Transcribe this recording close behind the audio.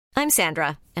I'm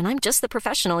Sandra, and I'm just the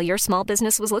professional your small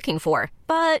business was looking for.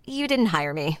 But you didn't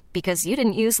hire me because you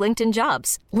didn't use LinkedIn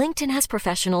Jobs. LinkedIn has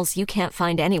professionals you can't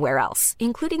find anywhere else,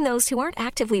 including those who aren't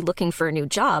actively looking for a new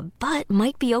job, but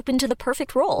might be open to the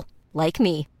perfect role, like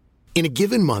me. In a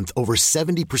given month, over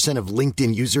 70% of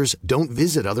LinkedIn users don't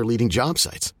visit other leading job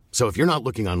sites. So if you're not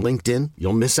looking on LinkedIn,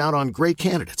 you'll miss out on great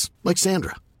candidates like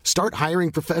Sandra. Start hiring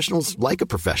professionals like a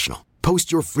professional.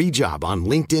 Post your free job on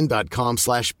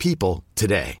linkedin.com/people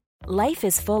today. Life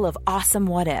is full of awesome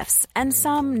what-ifs, and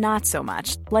some not so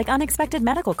much, like unexpected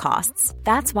medical costs.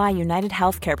 That's why United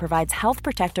Healthcare provides Health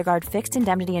Protector Guard fixed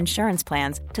indemnity insurance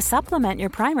plans to supplement your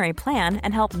primary plan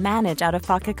and help manage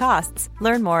out-of-pocket costs.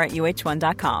 Learn more at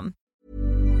uh1.com.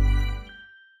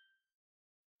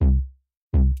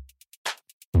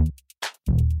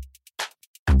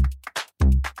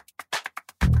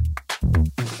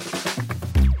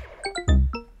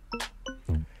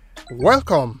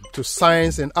 Welcome to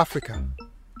Science in Africa,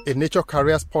 a Nature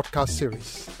Careers podcast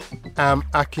series. I'm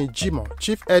Akin Jimoh,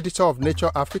 Chief Editor of Nature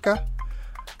Africa.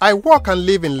 I work and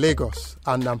live in Lagos,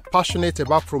 and I'm passionate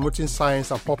about promoting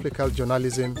science and public health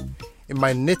journalism in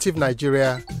my native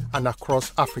Nigeria and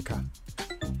across Africa.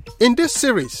 In this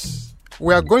series,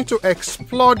 we are going to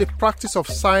explore the practice of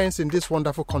science in this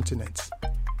wonderful continent,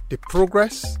 the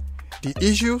progress, the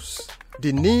issues,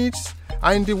 the needs,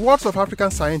 and in the words of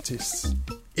African scientists,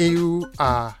 who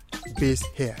are based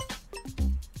here.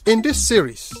 In this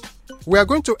series, we are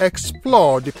going to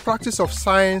explore the practice of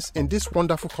science in this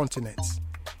wonderful continent,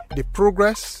 the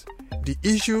progress, the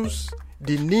issues,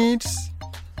 the needs,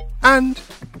 and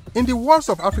in the words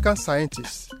of African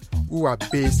scientists who are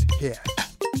based here.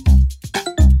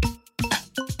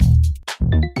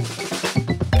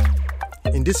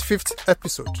 In this 5th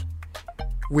episode,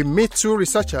 we meet 2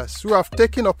 researchers who have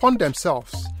taken upon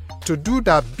themselves to do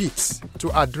their bit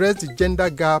to address the gender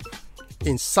gap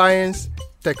in science,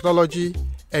 technology,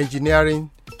 engineering,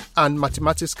 and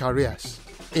mathematics careers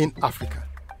in Africa.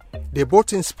 They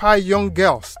both inspire young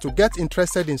girls to get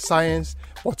interested in science,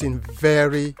 but in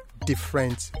very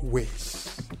different ways.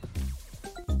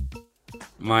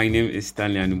 My name is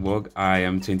Stanley Anubog. I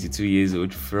am 22 years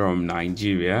old from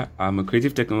Nigeria. I'm a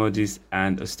creative technologist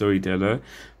and a storyteller.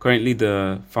 Currently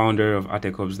the founder of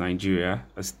ArtECOBS Nigeria,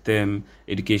 a STEM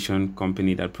education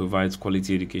company that provides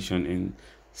quality education in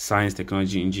science,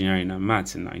 technology, engineering, and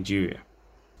maths in Nigeria.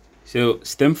 So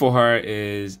STEM for Her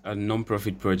is a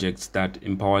non-profit project that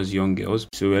empowers young girls.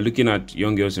 So we're looking at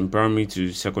young girls in primary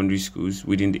to secondary schools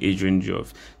within the age range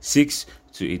of 6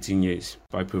 to 18 years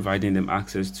by providing them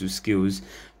access to skills,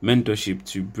 mentorship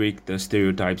to break the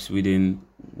stereotypes within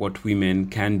what women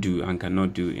can do and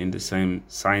cannot do in the same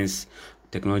science,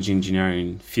 technology,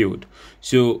 engineering field.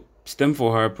 So STEM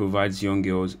for Her provides young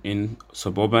girls in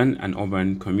suburban and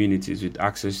urban communities with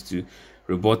access to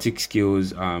robotic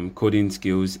skills, coding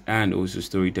skills, and also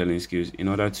storytelling skills in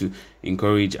order to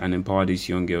encourage and empower these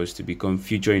young girls to become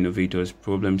future innovators,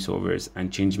 problem solvers,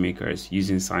 and change makers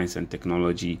using science and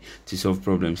technology to solve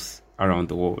problems around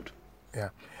the world. Yeah.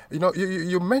 You know,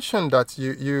 you mentioned that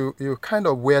you kind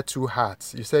of wear 2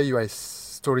 hats. You say you are a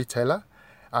storyteller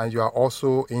and you are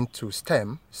also into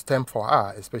STEM for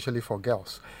her, especially for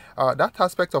girls. That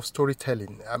aspect of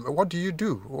storytelling, what do you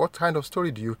do? What kind of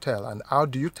story do you tell, and how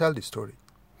do you tell the story?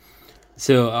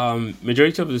 So,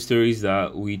 majority of the stories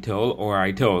that we tell, or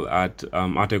I tell at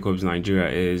ArtECOBS Nigeria,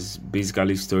 is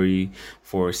basically story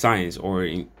for science, or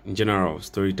in general,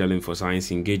 storytelling for science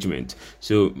engagement.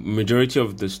 So, majority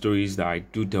of the stories that I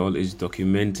do tell is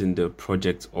documenting the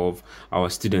project of our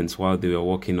students while they were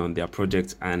working on their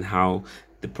projects and how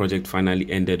the project finally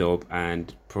ended up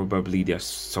and probably their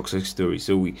success story.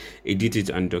 So we edit it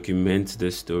and document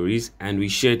the stories, and we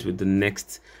share it with the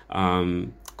next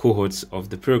cohorts of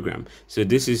the program. So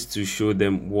this is to show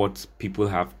them what people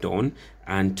have done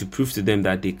and to prove to them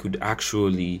that they could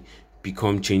actually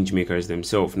become change makers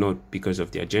themselves, not because of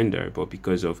their gender, but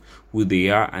because of who they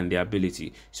are and their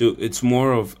ability. So it's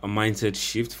more of a mindset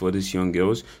shift for these young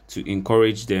girls to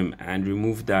encourage them and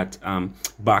remove that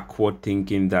backward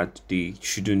thinking that they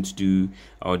shouldn't do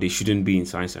or they shouldn't be in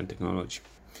science and technology.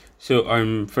 So,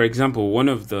 for example, one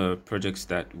of the projects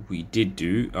that we did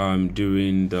do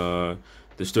during the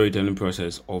storytelling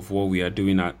process of what we are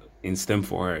doing in STEM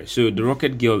for Her. So the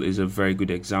Rocket Girl is a very good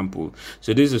example.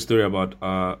 So this is a story about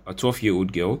a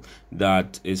 12-year-old girl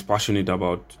that is passionate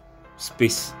about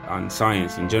space and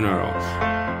science in general.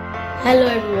 Hello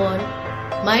everyone,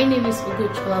 my name is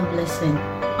Ugochukwu Blessing.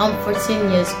 I'm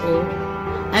 14 years old.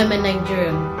 I'm a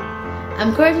Nigerian.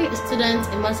 I'm currently a student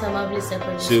in Masamabli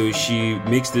Secondary School. So she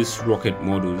makes these rocket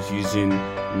models using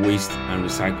waste and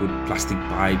recycled plastic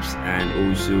pipes and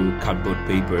also cardboard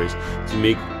papers to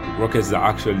make rockets that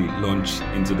actually launch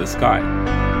into the sky.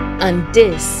 And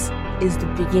this is the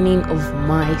beginning of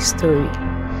my story.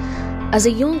 As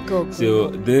a young girl... So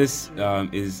this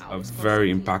is a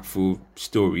very impactful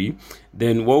story.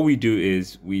 Then what we do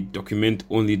is we document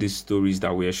only the stories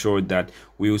that we are sure that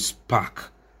will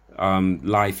spark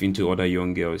life into other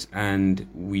young girls. And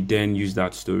we then use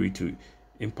that story to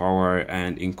empower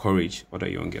and encourage other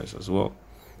young girls as well.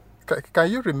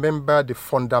 Can you remember the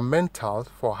fundamentals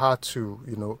for her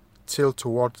to, tilt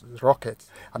towards rockets?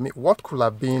 I mean, what could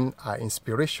have been her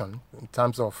inspiration in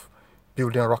terms of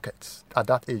building rockets at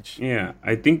that age? Yeah,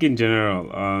 I think in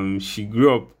general, she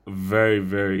grew up very,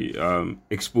 very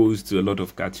exposed to a lot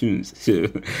of cartoons. So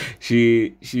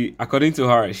she, according to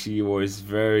her, she was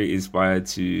very inspired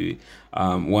to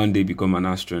one day become an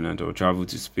astronaut or travel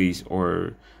to space,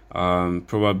 or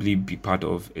probably be part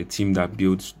of a team that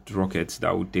builds rockets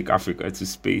that would take Africa to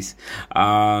space.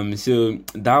 So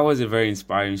that was a very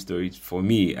inspiring story for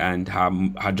me, and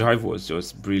her drive was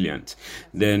just brilliant.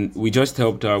 Then we just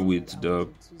helped her with the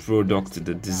product,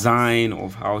 the design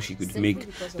of how she could make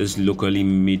this locally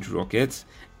made rockets,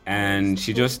 and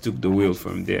she just took the wheel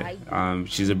from there.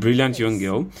 She's a brilliant young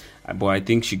girl, but I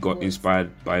think she got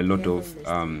inspired by a lot of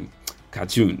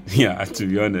cartoon. Yeah, to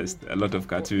be honest, a lot of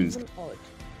cartoons.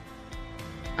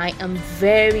 I am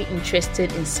very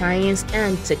interested in science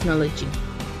and technology.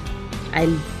 I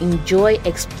enjoy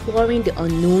exploring the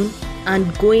unknown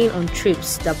and going on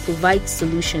trips that provide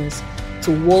solutions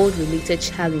to world-related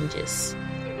challenges.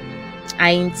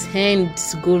 I intend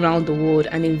to go around the world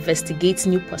and investigate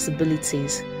new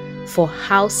possibilities for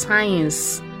how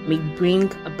science may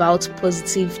bring about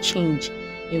positive change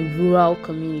in rural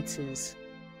communities.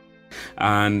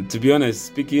 And to be honest,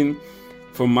 speaking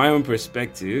from my own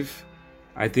perspective,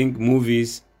 I think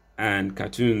movies and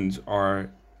cartoons are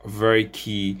very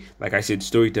key. Like I said,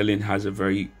 storytelling has a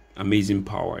very amazing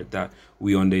power that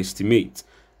we underestimate.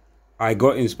 I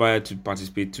got inspired to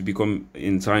participate, to become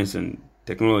in science and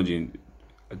technology in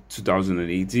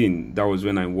 2018. That was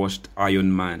when I watched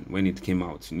Iron Man when it came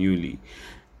out newly.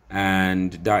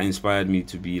 And that inspired me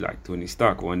to be like Tony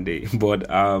Stark one day. But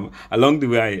along the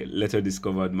way, I later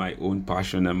discovered my own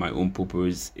passion and my own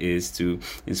purpose is to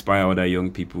inspire other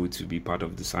young people to be part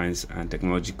of the science and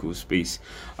technological space.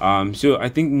 So I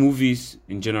think movies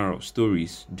in general,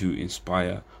 stories do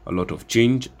inspire a lot of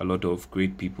change, a lot of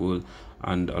great people,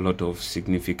 and a lot of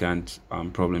significant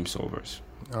problem solvers.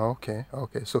 Okay.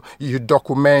 So you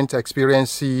document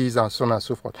experiences and so on and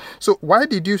so forth. So why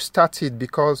did you start it?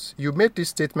 Because you made this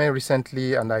statement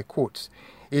recently, and I quote,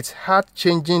 "It's hard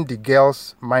changing the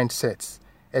girls' mindsets,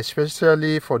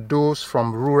 especially for those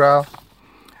from rural,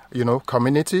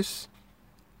 communities,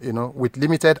 with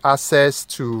limited access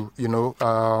to,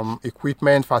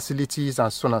 equipment, facilities,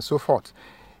 and so on and so forth.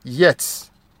 Yet,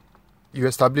 you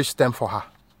established STEM for her,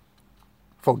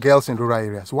 for girls in rural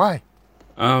areas. Why?"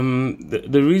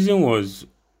 The reason was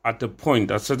at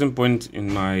a certain point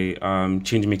in my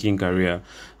change-making career,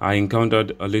 I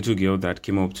encountered a little girl that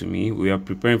came up to me. We were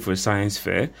preparing for a science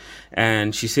fair,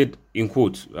 and she said, in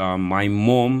quote, my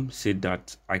mom said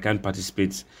that I can't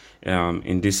participate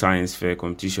in this science fair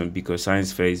competition because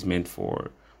science fair is meant for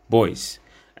boys.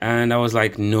 And I was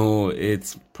like, no,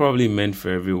 it's probably meant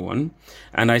for everyone.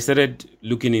 And I started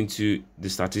looking into the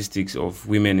statistics of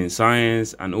women in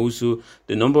science and also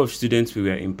the number of students we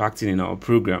were impacting in our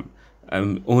program.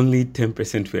 Only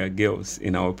 10% were girls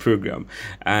in our program.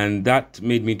 And that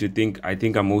made me to think, I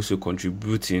think I'm also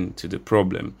contributing to the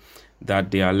problem that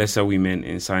there are lesser women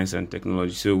in science and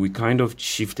technology. So we kind of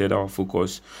shifted our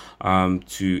focus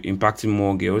to impacting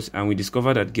more girls. And we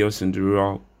discovered that girls in the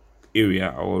rural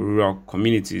area or rural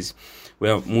communities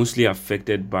were mostly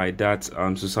affected by that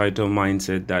societal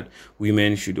mindset that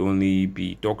women should only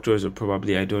be doctors or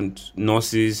probably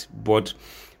nurses. But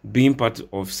being part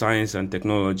of science and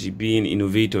technology, being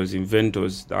innovators,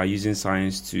 inventors that are using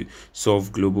science to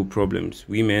solve global problems,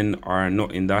 women are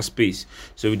not in that space.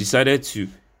 So we decided to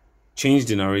change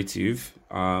the narrative,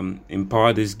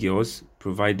 empower these girls,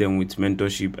 provide them with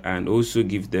mentorship, and also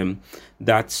give them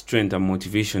that strength and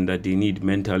motivation that they need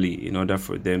mentally in order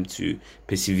for them to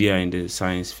persevere in the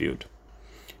science field.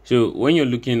 So when you're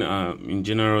looking in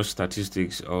general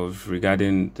statistics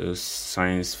regarding the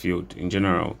science field in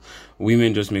general,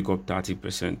 women just make up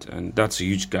 30%, and that's a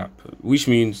huge gap, which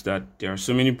means that there are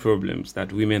so many problems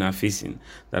that women are facing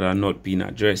that are not being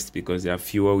addressed because there are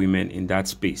fewer women in that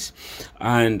space.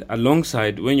 And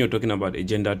alongside, when you're talking about a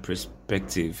gendered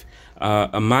perspective.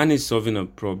 A man is solving a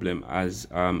problem as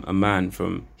a man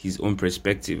from his own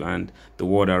perspective and the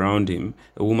world around him.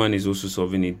 A woman is also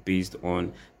solving it based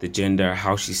on the gender,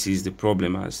 how she sees the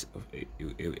problem as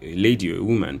a lady or a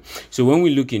woman. So when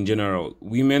we look in general,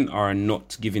 women are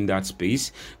not given that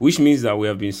space, which means that we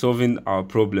have been solving our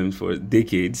problems for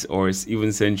decades or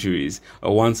even centuries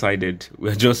one-sided.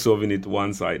 We're just solving it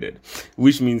one-sided,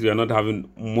 which means we are not having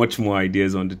much more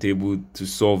ideas on the table to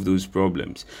solve those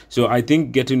problems. So I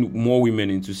think getting more women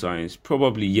into science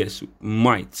probably, yes,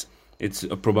 might. It's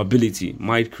a probability,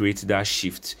 might create that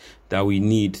shift that we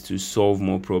need to solve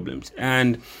more problems.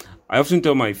 And I often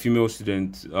tell my female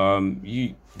students,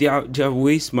 they are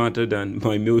way smarter than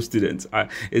my male students.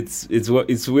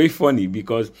 It's way funny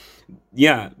because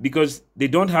they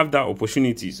don't have that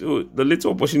opportunity. So the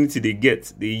little opportunity they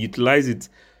get, they utilize it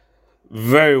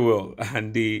very well,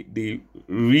 and they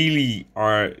really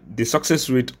are, the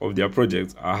success rate of their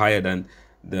projects are higher than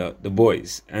the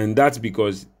boys. And that's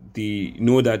because they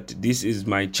know that this is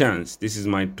my chance, this is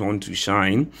my turn to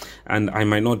shine, and I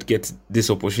might not get this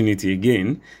opportunity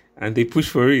again, and they push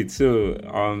for it. So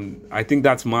I think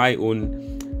that's my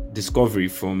own discovery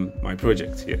from my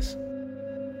project. Yes.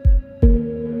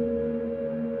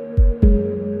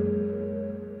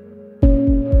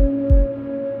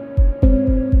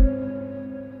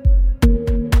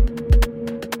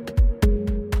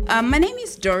 My name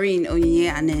is Doreen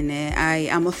Onyinye Anene. I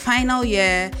am a final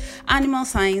year animal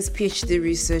science PhD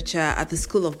researcher at the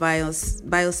School of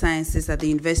Biosciences at the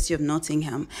University of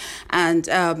Nottingham. And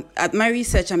at my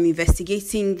research, I'm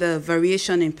investigating the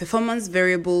variation in performance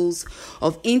variables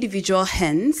of individual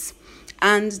hens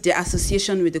and their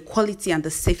association with the quality and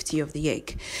the safety of the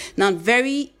egg. Now,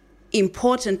 very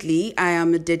importantly, I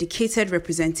am a dedicated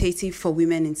representative for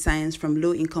women in science from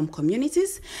low-income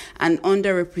communities and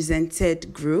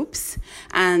underrepresented groups,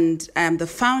 and I am the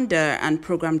founder and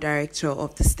program director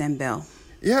of the STEM Bell.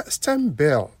 Yeah, STEM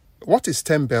Bell. What is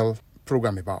STEM Bell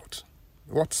program about?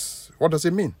 What does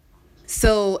it mean?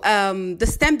 So the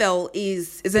STEM Bell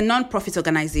is a non-profit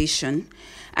organization,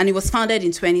 and it was founded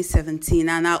in 2017.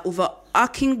 And our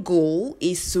overarching goal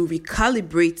is to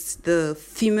recalibrate the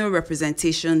female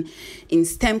representation in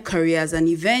STEM careers and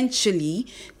eventually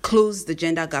close the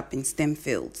gender gap in STEM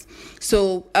fields.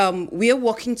 So we are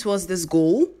working towards this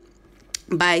goal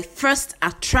by first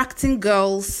attracting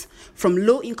girls from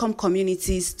low-income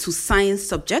communities to science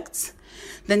subjects.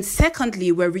 Then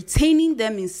secondly, we're retaining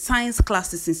them in science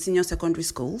classes in senior secondary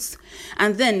schools.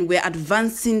 And then we're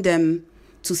advancing them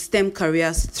to STEM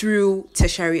careers through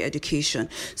tertiary education.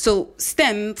 So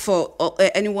STEM, for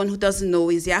anyone who doesn't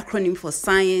know, is the acronym for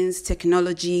science,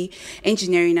 technology,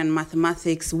 engineering, and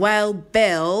mathematics, while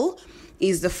Belle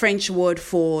is the French word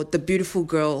for the beautiful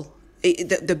girl.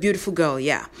 The beautiful girl,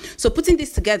 yeah. So putting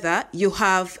this together, you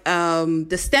have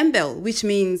the STEM Bell, which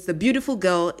means the beautiful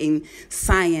girl in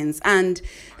science. And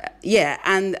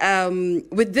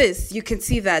with this, you can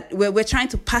see that we're trying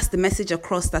to pass the message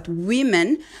across that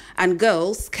women and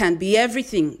girls can be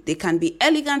everything. They can be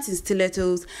elegant in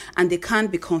stilettos and they can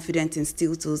be confident in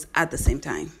steel toes at the same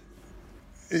time.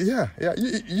 Yeah.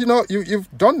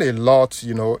 You've done a lot,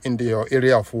 in your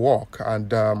area of work,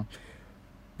 and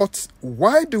but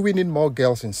why do we need more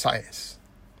girls in science?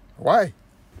 Why?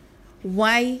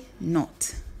 Why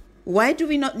not? Why do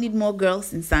we not need more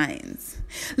girls in science?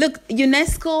 Look,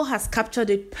 UNESCO has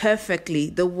captured it perfectly.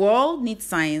 The world needs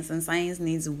science and science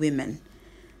needs women.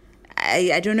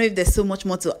 I don't know if there's so much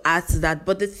more to add to that,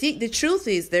 but the truth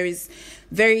is there is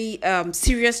very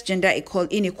serious gender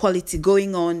inequality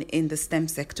going on in the STEM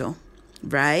sector,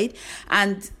 right?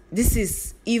 And this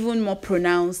is even more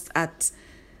pronounced at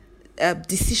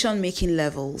decision-making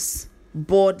levels,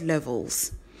 board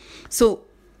levels. So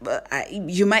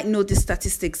you might know the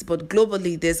statistics, but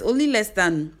globally, there's only less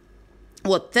than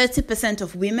 30%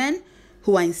 of women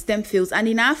who are in STEM fields, and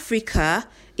in Africa,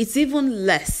 it's even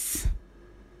less.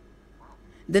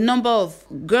 The number of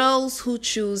girls who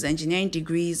choose engineering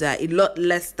degrees are a lot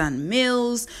less than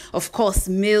males. Of course,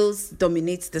 males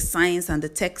dominate the science and the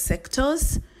tech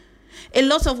sectors. A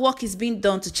lot of work is being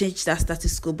done to change that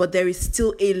status quo, but there is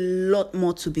still a lot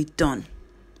more to be done.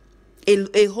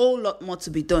 A whole lot more to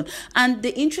be done. And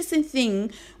the interesting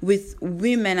thing with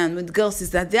women and with girls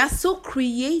is that they are so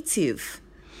creative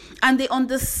and they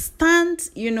understand,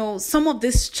 some of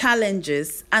these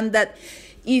challenges, and that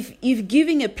if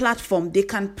giving a platform, they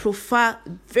can provide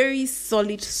very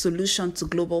solid solution to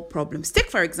global problems.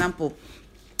 Take, for example,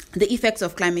 the effects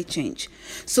of climate change.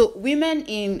 So women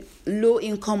in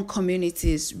low-income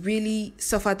communities really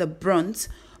suffer the brunt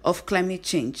of climate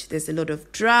change. There's a lot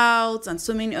of droughts and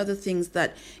so many other things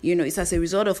that, it's as a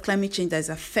result of climate change that is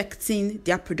affecting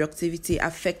their productivity,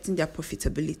 affecting their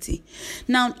profitability.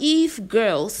 Now, if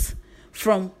girls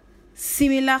from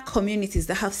similar communities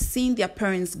that have seen their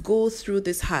parents go through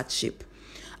this hardship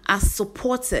are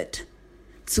supported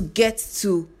to get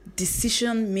to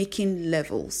decision-making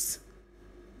levels,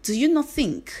 do you not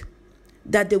think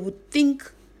that they would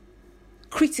think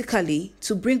critically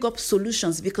to bring up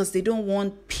solutions because they don't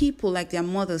want people like their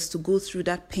mothers to go through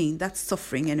that pain, that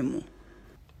suffering anymore?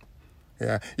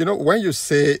 Yeah. When you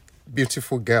say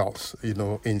beautiful girls,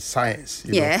 in science,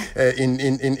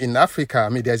 in Africa, I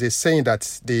mean, there's a saying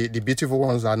that the beautiful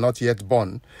ones are not yet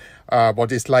born,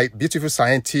 but it's like beautiful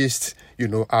scientists,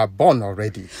 are born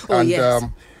already. Yes.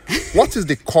 What is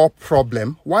the core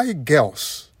problem? Why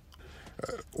girls?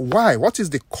 Why? What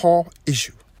is the core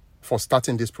issue for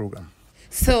starting this program?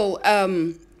 So,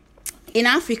 in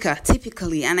Africa,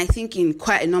 typically, and I think in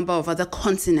quite a number of other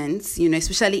continents,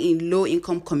 especially in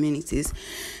low-income communities,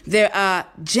 there are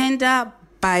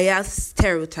gender-biased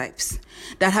stereotypes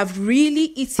that have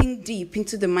really eaten deep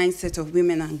into the mindset of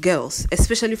women and girls,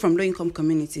 especially from low-income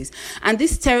communities. And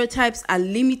these stereotypes are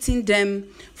limiting them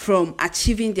from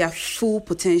achieving their full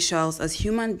potentials as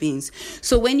human beings.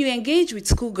 So when you engage with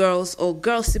schoolgirls or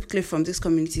girls typically from these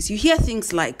communities, you hear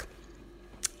things like,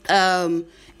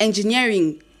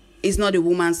 engineering is not a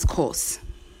woman's course.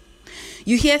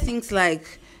 You hear things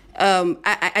like,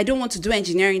 I don't want to do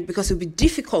engineering because it will be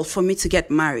difficult for me to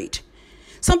get married.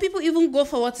 Some people even go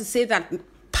forward to say that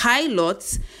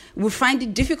pilots will find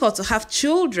it difficult to have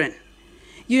children.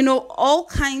 All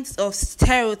kinds of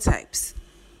stereotypes,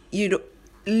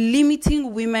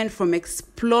 limiting women from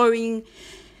exploring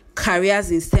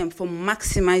careers in STEM, from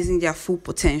maximizing their full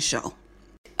potential.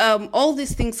 All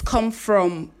these things come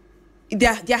from,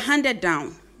 they're handed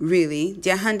down, really.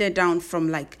 They're handed down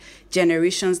from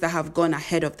generations that have gone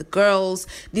ahead of the girls.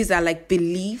 These are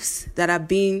beliefs that are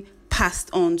being passed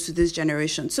on to this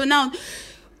generation. So now,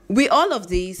 with all of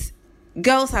these,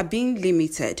 girls are being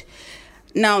limited.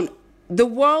 Now, the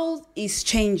world is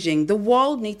changing. The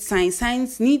world needs science.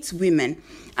 Science needs women.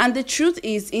 And the truth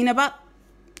is, in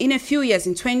a few years,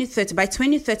 in 2030, by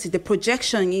 2030, the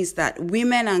projection is that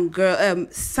women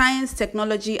and science,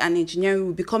 technology, and engineering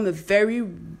will become a very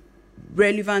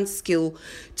relevant skill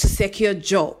to secure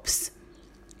jobs.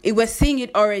 We're seeing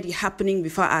it already happening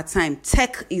before our time.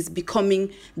 Tech is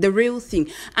becoming the real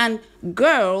thing. And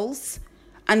girls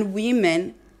and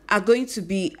women are going to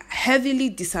be heavily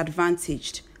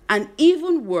disadvantaged. And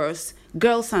even worse,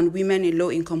 girls and women in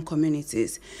low-income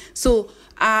communities. So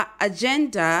our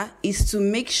agenda is to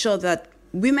make sure that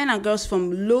women and girls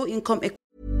from low-income...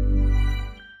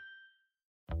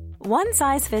 One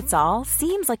size fits all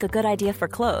seems like a good idea for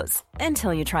clothes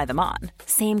until you try them on.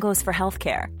 Same goes for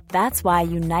healthcare. That's why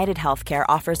United Healthcare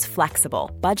offers flexible,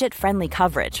 budget-friendly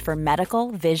coverage for medical,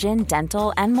 vision,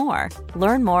 dental, and more.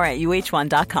 Learn more at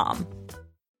uh1.com.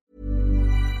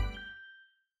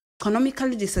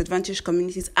 Economically disadvantaged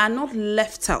communities are not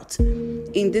left out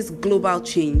in this global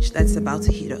change that's about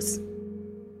to hit us.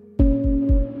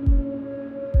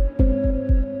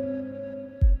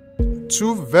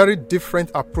 Two very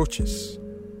different approaches.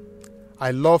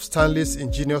 I love Stanley's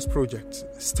ingenious project,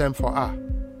 STEM for R,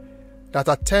 that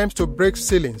attempts to break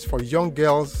ceilings for young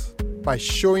girls by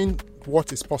showing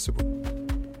what is possible.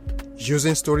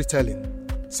 Using storytelling,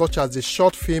 such as the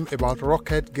short film about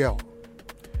Rocket Girl,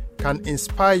 can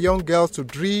inspire young girls to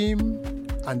dream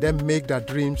and then make their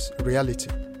dreams reality.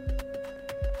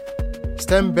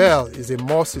 STEM Bell is a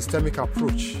more systemic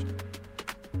approach.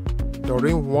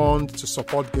 Doreen wants to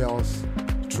support girls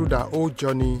through their whole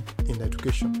journey in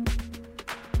education.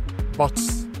 But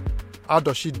how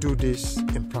does she do this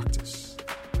in practice?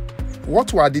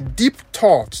 What were the deep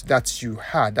thoughts that you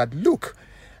had that, look,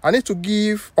 I need to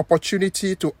give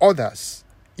opportunity to others,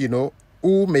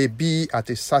 who may be at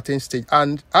a certain stage.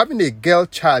 And having a girl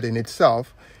child in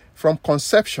itself, from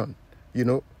conception,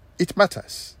 it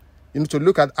matters. To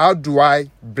look at how do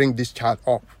I bring this child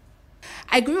up.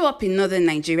 I grew up in northern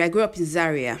Nigeria. I grew up in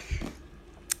Zaria,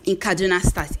 in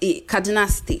Kaduna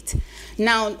State.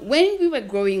 Now, when we were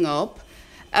growing up,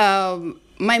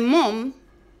 my mom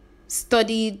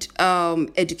studied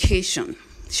education.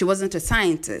 She wasn't a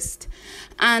scientist.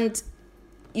 And,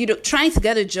 trying to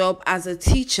get a job as a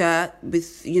teacher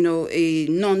with, a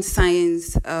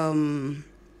non-science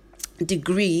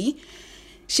degree,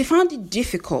 she found it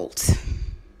difficult.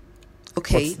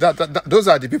 Okay. But those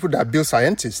are the people that build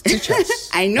scientists, teachers.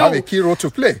 I know. Have a key role to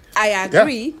play. I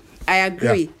agree.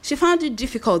 Yeah. She found it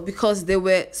difficult because there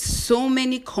were so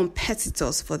many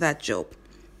competitors for that job.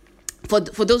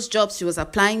 for those jobs she was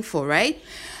applying for, right?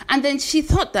 And then she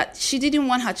thought that she didn't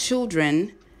want her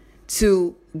children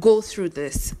to go through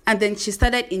this. And then she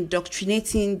started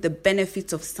indoctrinating the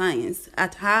benefits of science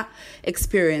at her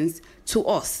experience to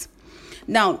us.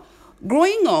 Now,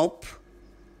 growing up,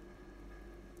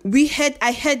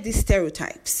 I had these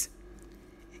stereotypes.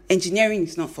 Engineering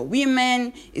is not for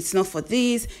women, it's not for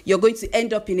this, you're going to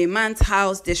end up in a man's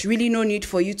house, there's really no need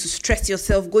for you to stress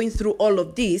yourself going through all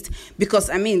of this, because,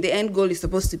 the end goal is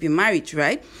supposed to be marriage,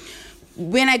 right?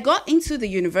 When I got into the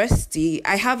university,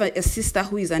 I have a sister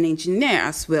who is an engineer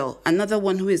as well, another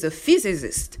one who is a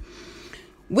physicist.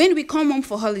 When we come home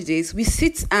for holidays, we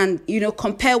sit and,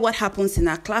 compare what happens in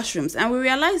our classrooms, and we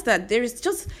realize that there is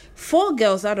just 4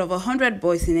 girls out of 100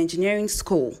 boys in engineering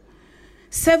school.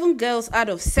 7 girls out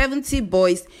of 70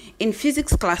 boys in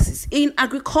physics classes. In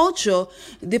agriculture,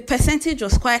 the percentage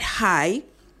was quite high,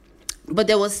 but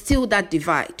there was still that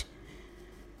divide.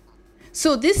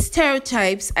 So these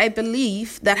stereotypes, I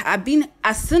believe, that have been,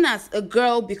 as soon as a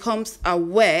girl becomes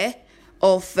aware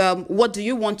of what do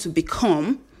you want to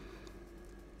become,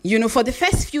 for the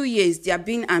first few years, they are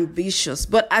being ambitious.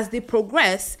 But as they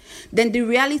progress, then the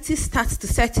reality starts to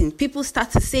set in. People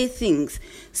start to say things.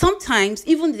 Sometimes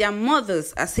even their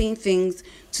mothers are saying things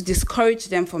to discourage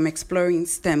them from exploring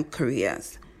STEM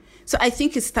careers. So I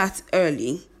think it starts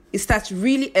early. It starts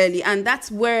really early. And that's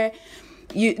where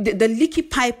the leaky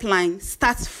pipeline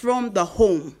starts from the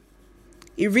home.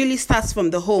 It really starts from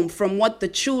the home, from what the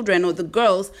children or the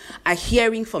girls are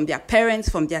hearing from their parents,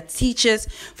 from their teachers,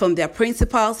 from their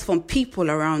principals, from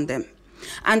people around them.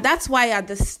 And that's why at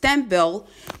the STEM Bell,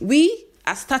 we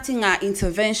are starting our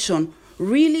intervention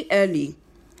really early.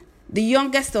 The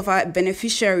youngest of our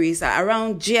beneficiaries are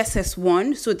around GSS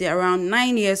 1, so they're around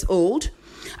 9 years old.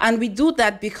 And we do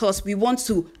that because we want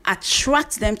to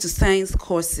attract them to science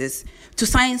courses, to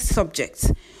science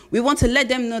subjects. We want to let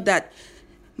them know that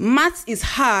maths is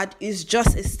hard is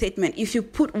just a statement. If you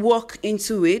put work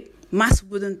into it, maths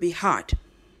wouldn't be hard.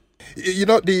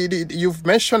 You've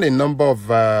mentioned a number of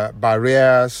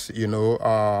barriers,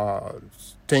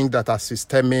 things that are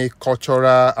systemic,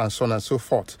 cultural, and so on and so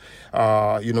forth.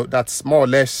 That's more or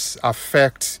less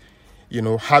affect,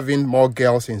 having more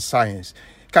girls in science.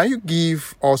 Can you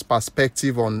give us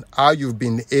perspective on how you've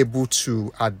been able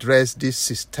to address these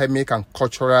systemic and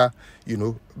cultural,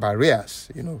 barriers?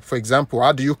 For example,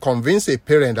 how do you convince a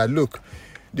parent that, look,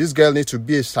 this girl needs to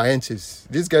be a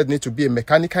scientist, this girl needs to be a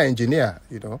mechanical engineer,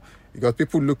 because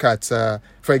people look at,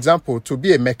 for example, to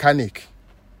be a mechanic.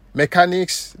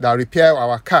 Mechanics that repair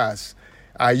our cars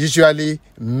are usually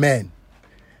men.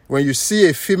 When you see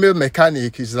a female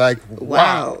mechanic, it's like,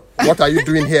 wow, what are you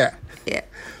doing here? Yeah.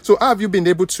 So how have you been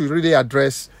able to really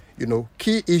address,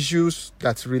 key issues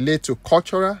that relate to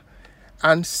cultural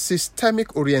and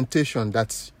systemic orientation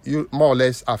that you more or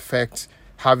less affect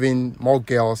having more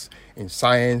girls in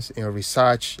science, in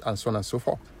research, and so on and so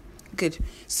forth? Good.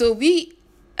 So we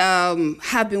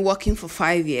have been working for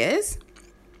 5 years.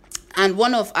 And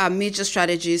one of our major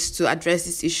strategies to address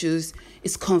these issues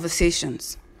is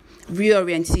conversations,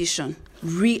 reorientation,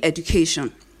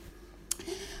 re-education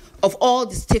of all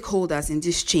the stakeholders in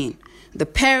this chain. The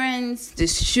parents, the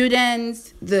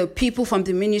students, the people from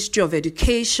the Ministry of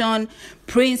Education,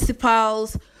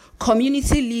 principals,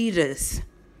 community leaders.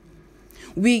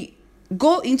 We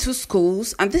go into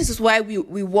schools, and this is why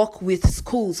we work with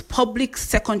schools, public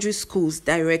secondary schools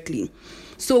directly.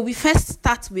 So we first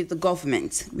start with the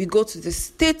government. We go to the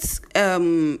state's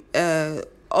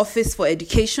office for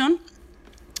education,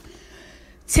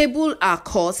 table our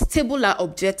course, table our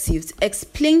objectives,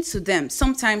 explain to them.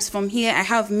 Sometimes from here, I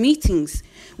have meetings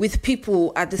with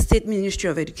people at the State Ministry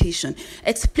of Education,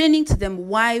 explaining to them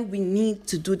why we need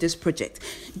to do this project.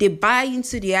 They buy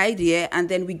into the idea, and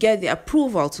then we get the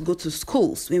approval to go to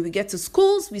schools. When we get to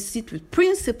schools, we sit with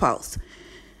principals,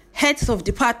 heads of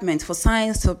departments for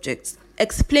science subjects,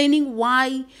 explaining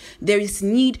why there is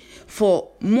need for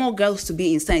more girls to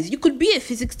be in science. You could be a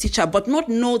physics teacher, but not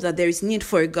know that there is need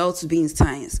for a girl to be in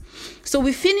science. So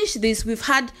we finished this. We've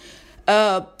had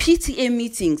PTA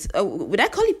meetings. Would I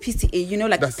call it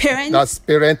PTA? That's parents. That's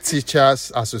Parent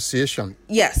Teachers Association.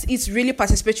 Yes, it's really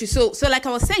participatory. So like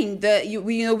I was saying,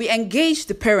 we engage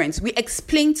the parents. We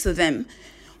explain to them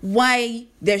why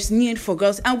there's need for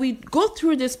girls, and we go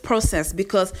through this process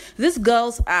because these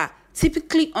girls are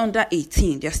typically under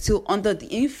 18. They're still under the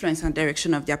influence and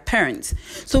direction of their parents.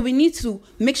 So we need to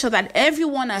make sure that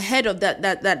everyone ahead of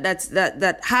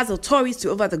that has authority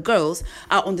over the girls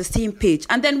are on the same page.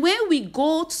 And then when we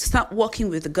go to start working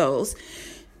with the girls,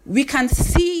 we can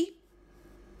see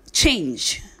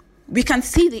change. we can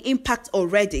see the impact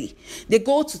already. They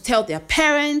go to tell their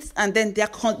parents, and then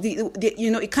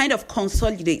it kind of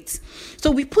consolidates. So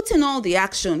we put in all the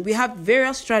action. We have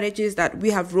various strategies that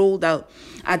we have rolled out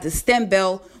at the STEM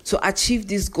Bell to achieve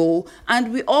this goal,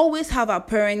 and we always have our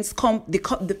parents come.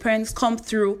 The parents come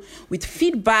through with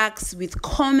feedbacks, with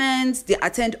comments. They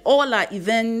attend all our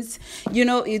events.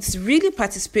 It's really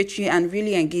participatory and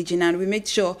really engaging, and we make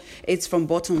sure it's from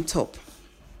bottom top.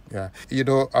 Yeah,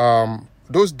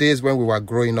 those days when we were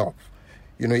growing up,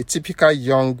 a typical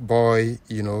young boy,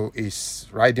 is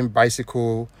riding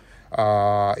bicycle,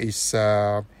 is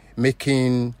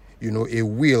making, a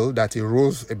wheel that he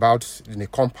rolls about in a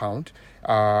compound,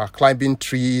 climbing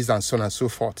trees and so on and so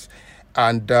forth.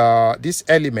 And these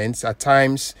elements at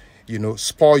times,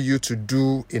 spur you to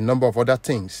do a number of other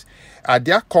things. Are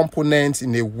there components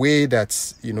in a way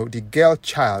that, the girl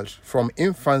child from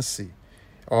infancy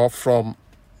or from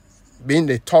being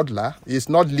a toddler is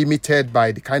not limited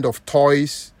by the kind of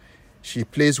toys she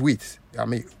plays with? I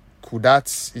mean,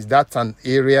 is that an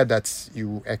area that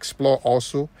you explore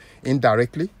also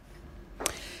indirectly?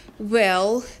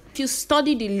 Well, if you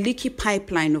study the leaky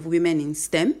pipeline of women in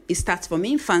STEM, it starts from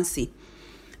infancy.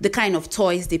 The kind of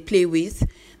toys they play with,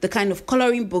 the kind of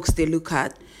coloring books they look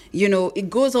at. It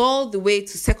goes all the way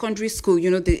to secondary school,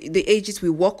 the ages we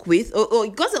work with, or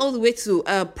it goes all the way to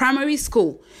primary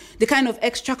school, the kind of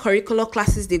extracurricular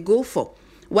classes they go for.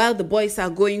 While the boys are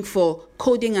going for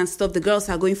coding and stuff, the girls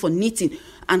are going for knitting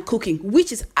and cooking,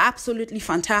 which is absolutely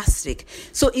fantastic.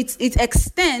 So it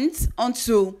extends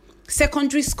onto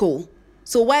secondary school.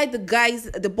 So while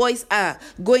the boys are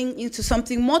going into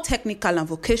something more technical and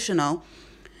vocational,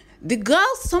 the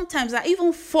girls sometimes are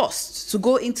even forced to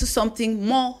go into something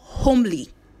more homely.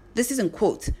 This is in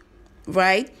quote,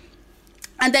 right?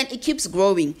 And then it keeps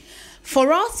growing.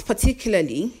 For us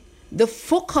particularly, the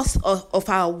focus of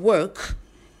our work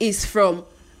is from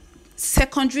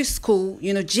secondary school,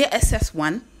 JSS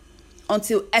 1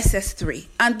 until SS3.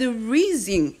 And the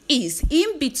reason is,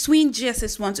 in between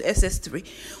JSS 1 to SS3,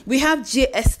 we have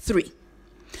JS3.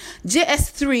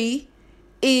 JS3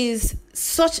 is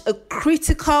such a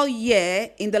critical year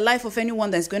in the life of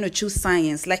anyone that's going to choose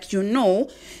science. Like,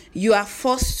 you are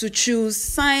forced to choose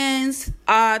science,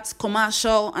 arts,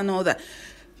 commercial, and all that.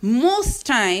 Most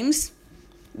times,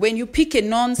 when you pick a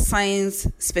non-science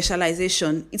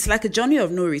specialization, it's like a journey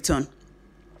of no return.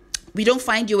 We don't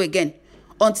find you again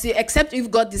except if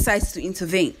God decides to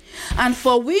intervene. And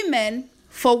for women,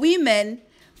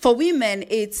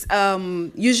 it's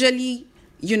usually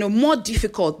more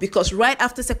difficult, because right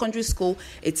after secondary school,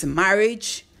 it's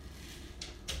marriage,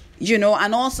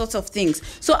 and all sorts of things.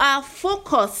 So our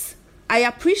focus, I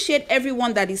appreciate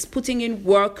everyone that is putting in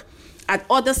work at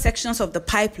other sections of the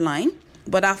pipeline,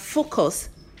 but our focus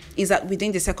is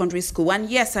within the secondary school. And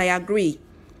yes, I agree.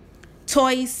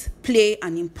 Toys play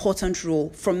an important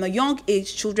role. From a young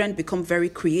age, children become very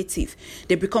creative.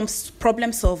 They become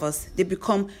problem solvers. They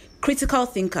become critical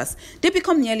thinkers. They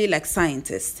become nearly like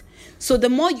scientists. So the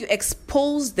more you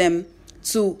expose them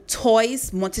to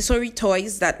toys, Montessori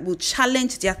toys that will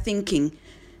challenge their thinking,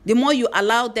 the more you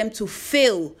allow them to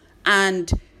fail and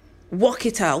work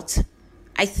it out,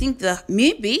 I think that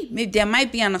maybe there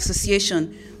might be an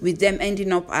association with them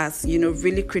ending up as,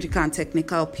 really critical and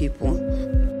technical people.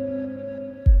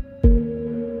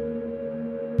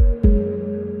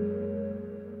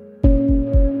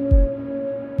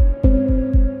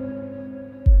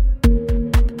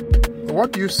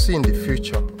 What do you see in the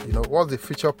future? What's the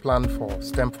future plan for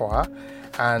STEM for her?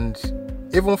 And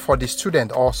even for the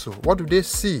student also, what do they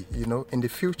see, in the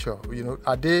future?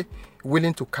 Are they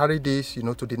willing to carry this,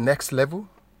 to the next level?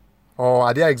 Or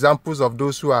are there examples of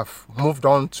those who have moved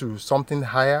on to something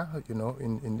higher,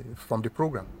 from the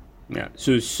program? Yeah,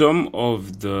 so some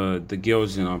of the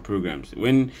girls in our programs,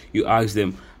 when you ask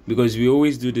them, because we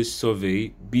always do this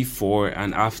survey before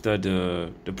and after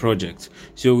the project.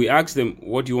 So we ask them,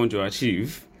 what do you want to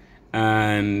achieve?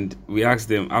 And we ask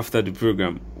them after the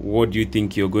program, what do you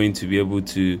think you're going to be able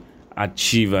to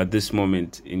achieve at this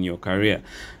moment in your career?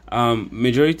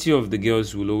 Majority of the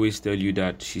girls will always tell you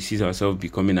that she sees herself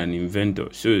becoming an inventor.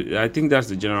 So I think that's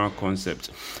the general concept.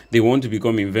 They want to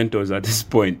become inventors at this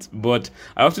point. But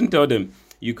I often tell them,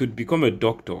 you could become a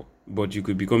doctor, but you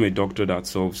could become a doctor that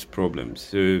solves problems.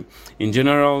 So in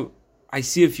general, I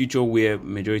see a future where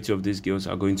majority of these girls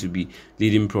are going to be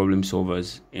leading problem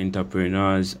solvers,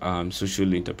 entrepreneurs,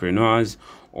 social entrepreneurs,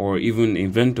 or even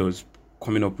inventors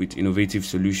coming up with innovative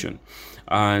solution.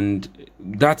 And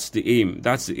that's the aim.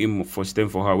 That's the aim for STEM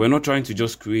for her. We're not trying to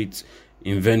just create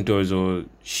inventors or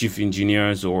chief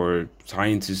engineers or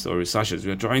scientists or researchers.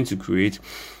 We're trying to create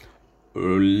a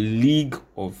league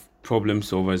of problem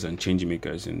solvers and change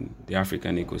makers in the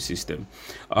African ecosystem.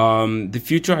 The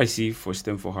future I see for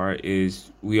STEM for Her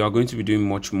is we are going to be doing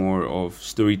much more of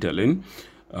storytelling,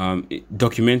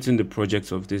 documenting the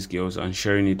projects of these girls and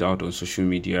sharing it out on social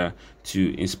media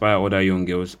to inspire other young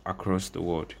girls across the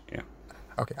world. Yeah.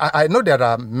 Okay. I know there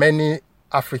are many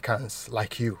Africans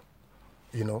like you.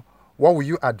 What will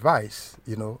you advise,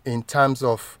 in terms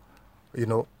of,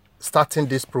 starting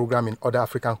this program in other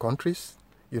African countries,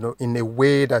 in a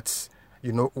way that,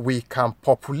 we can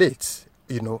populate,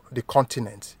 the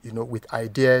continent, with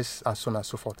ideas and so on and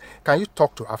so forth. Can you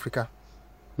talk to Africa?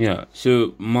 Yeah,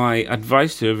 so my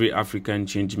advice to every African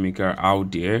change maker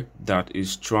out there that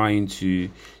is trying to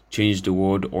change the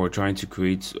world or trying to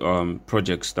create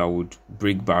projects that would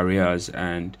break barriers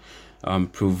and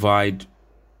provide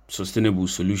sustainable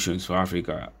solutions for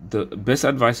Africa, the best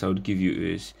advice I would give you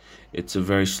is it's a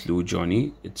very slow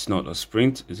journey. It's not a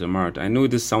sprint, it's a marathon. I know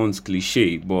this sounds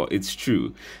cliche, but it's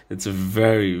true. It's a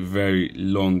very, very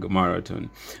long marathon.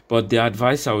 But the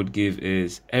advice I would give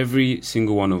is every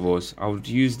single one of us, I would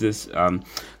use this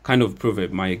kind of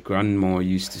proverb my grandma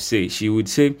used to say. She would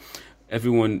say,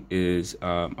 everyone is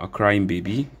a crying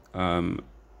baby.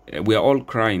 We are all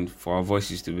crying for our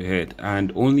voices to be heard,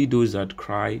 and only those that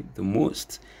cry the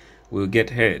most will get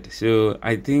heard. So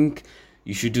I think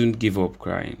you shouldn't give up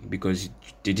crying. Because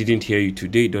they didn't hear you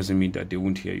today doesn't mean that they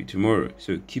won't hear you tomorrow.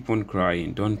 So keep on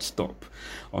crying, don't stop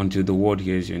until the world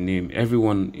hears your name.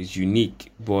 Everyone is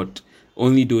unique, but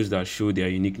only those that show their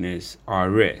uniqueness are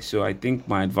rare. So I think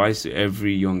my advice to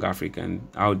every young African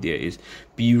out there is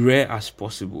be rare as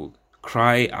possible.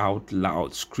 Cry out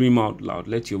loud, scream out loud,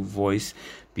 let your voice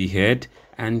be heard,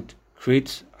 and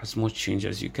create as much change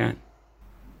as you can.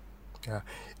 Yeah.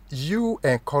 You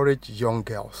encourage young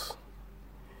girls.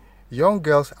 Young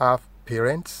girls have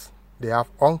parents, they have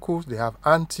uncles, they have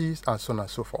aunties, and so on and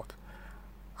so forth.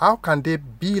 How can they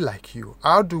be like you?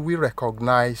 How do we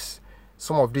recognize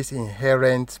some of this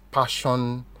inherent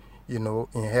passion,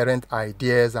 inherent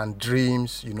ideas and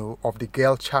dreams, of the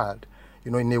girl child,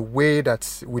 in a way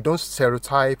that we don't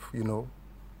stereotype,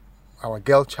 our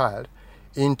girl child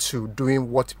into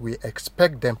doing what we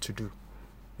expect them to do?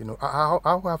 Do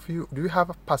you have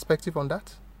a perspective on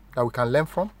that we can learn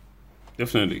from?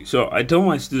 Definitely. So I tell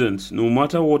my students, no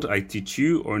matter what I teach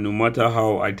you or no matter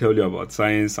how I tell you about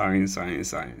science,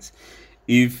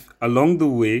 if along the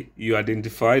way you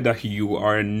identify that you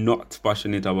are not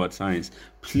passionate about science,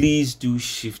 please do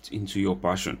shift into your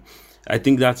passion. I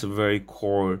think that's a very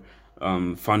core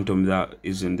phantom that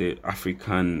is in the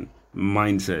African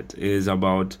mindset. It is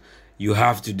about you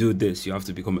have to do this, you have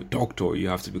to become a doctor, you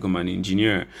have to become an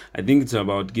engineer. I think it's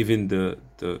about giving the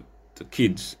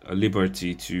kids a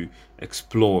liberty to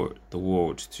explore the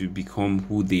world, to become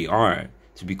who they are,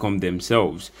 to become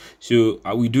themselves. So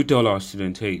we do tell our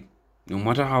students, hey, no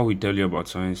matter how we tell you about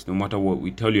science, no matter what we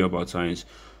tell you about science,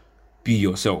 be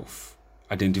yourself.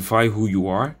 Identify who you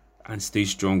are and stay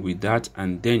strong with that,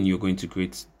 and then you're going to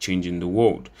create change in the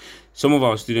world. Some of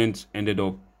our students ended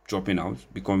up dropping out,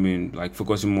 becoming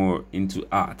focusing more into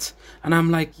art. And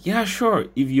I'm like, yeah, sure.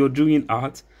 If you're doing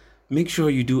art, make sure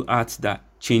you do art that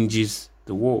changes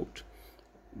the world.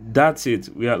 That's it.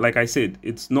 We are, like I said,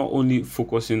 it's not only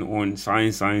focusing on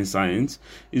science.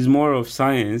 It's more of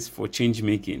science for change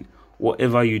making.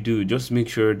 Whatever you do, just make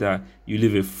sure that you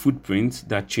leave a footprint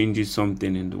that changes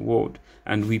something in the world.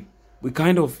 And we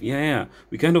kind of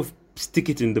stick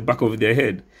it in the back of their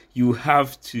head. You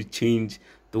have to change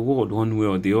the world one way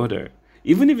or the other.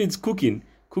 Even if it's cooking,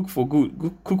 cook for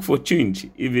good, cook for change.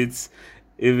 If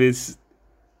it's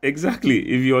exactly,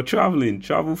 if you're traveling,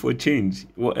 travel for change.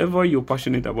 Whatever you're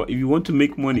passionate about, if you want to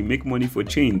make money for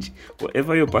change.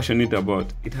 Whatever you're passionate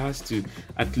about, it has to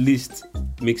at least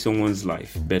make someone's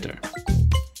life better.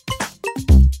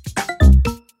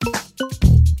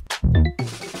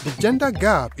 The gender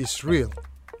gap is real,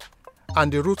 and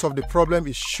the root of the problem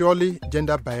is surely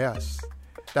gender bias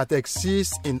that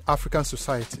exists in African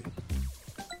society,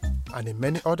 and in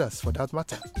many others for that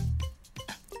matter.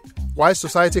 While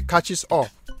society catches up,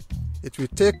 it will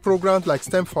take programs like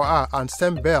STEM for Her and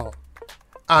STEM Bell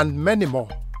and many more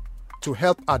to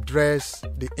help address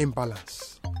the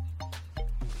imbalance.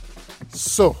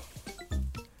 So,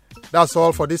 that's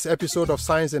all for this episode of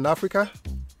Science in Africa,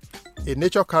 a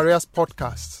Nature Careers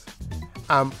podcast.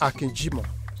 I'm Akin Jimoh,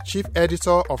 Chief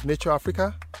Editor of Nature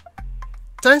Africa.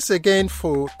 Thanks again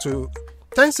to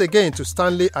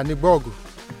Stanley Anigbogu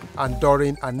and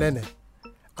Doreen Anene,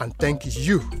 and thank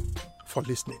you for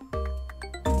listening.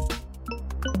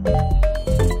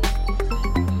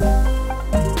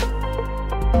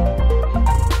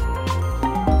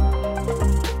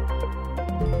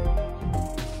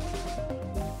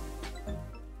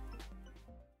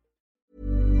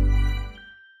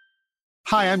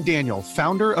 Hi, I'm Daniel,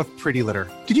 founder of Pretty Litter.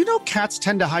 Did you know cats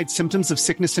tend to hide symptoms of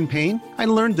sickness and pain? I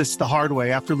learned this the hard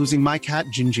way after losing my cat,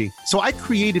 Gingy. So I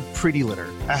created Pretty Litter,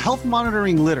 a health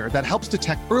monitoring litter that helps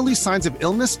detect early signs of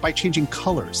illness by changing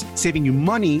colors, saving you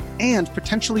money and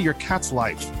potentially your cat's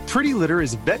life. Pretty Litter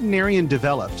is veterinarian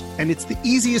developed, and it's the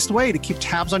easiest way to keep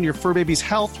tabs on your fur baby's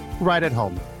health right at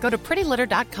home. Go to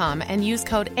prettylitter.com and use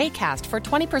code ACAST for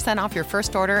 20% off your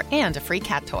first order and a free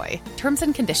cat toy. Terms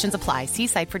and conditions apply. See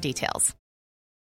site for details.